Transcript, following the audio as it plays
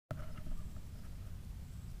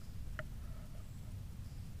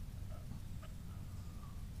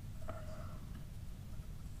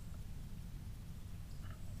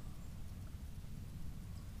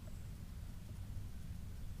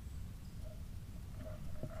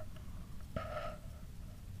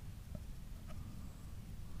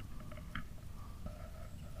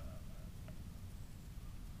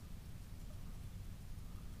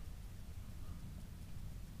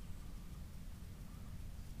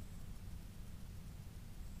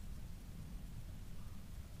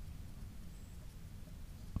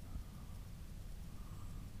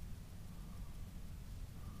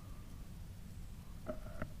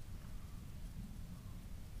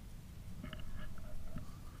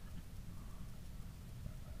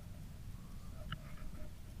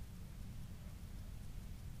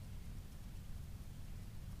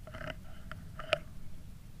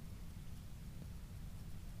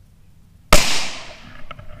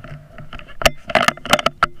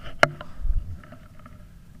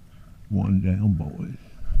it down, boys.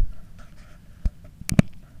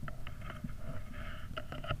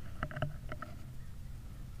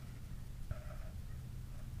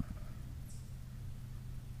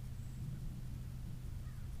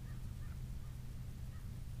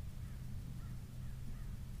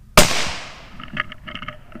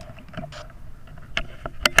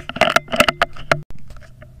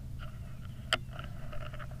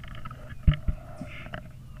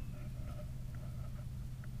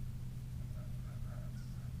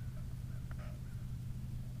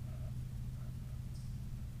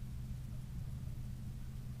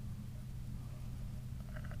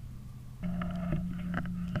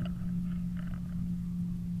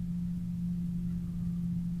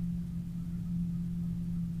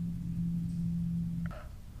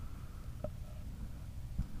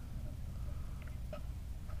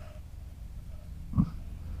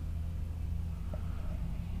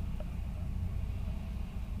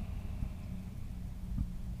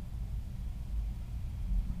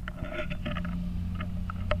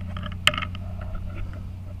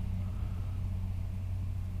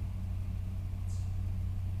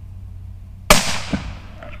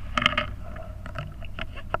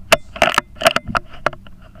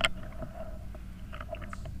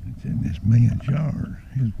 In this man's yard.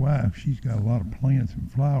 His wife, she's got a lot of plants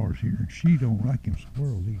and flowers here, and she don't like them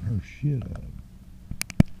squirrels eating her shit up.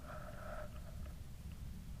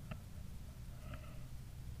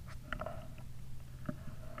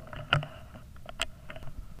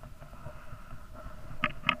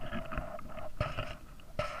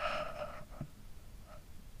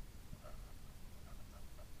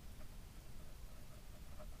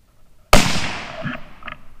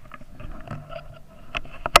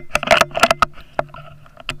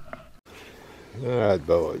 Alright,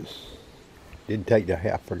 boys. Didn't take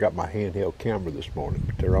I forgot my handheld camera this morning,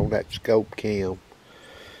 but they're on that scope cam.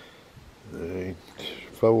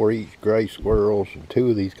 4 each gray squirrels, and 2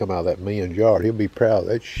 of these come out of that man's yard. He'll be proud of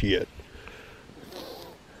that shit.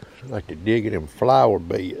 I like to dig in them flower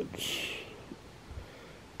beds.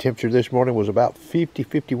 Temperature this morning was about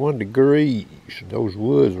 51 degrees. Those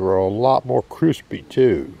woods were a lot more crispy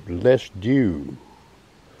too. Less dew.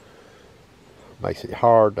 Makes it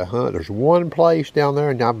hard to hunt. There's one place down there,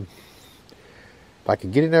 and if I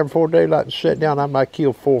could get in there before daylight and sit down, I might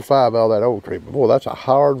kill 4 or 5 out of that oak tree. But boy, that's a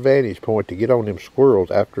hard vantage point to get on them squirrels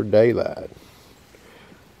after daylight.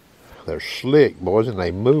 They're slick, boys, and they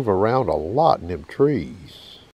move around a lot in them trees.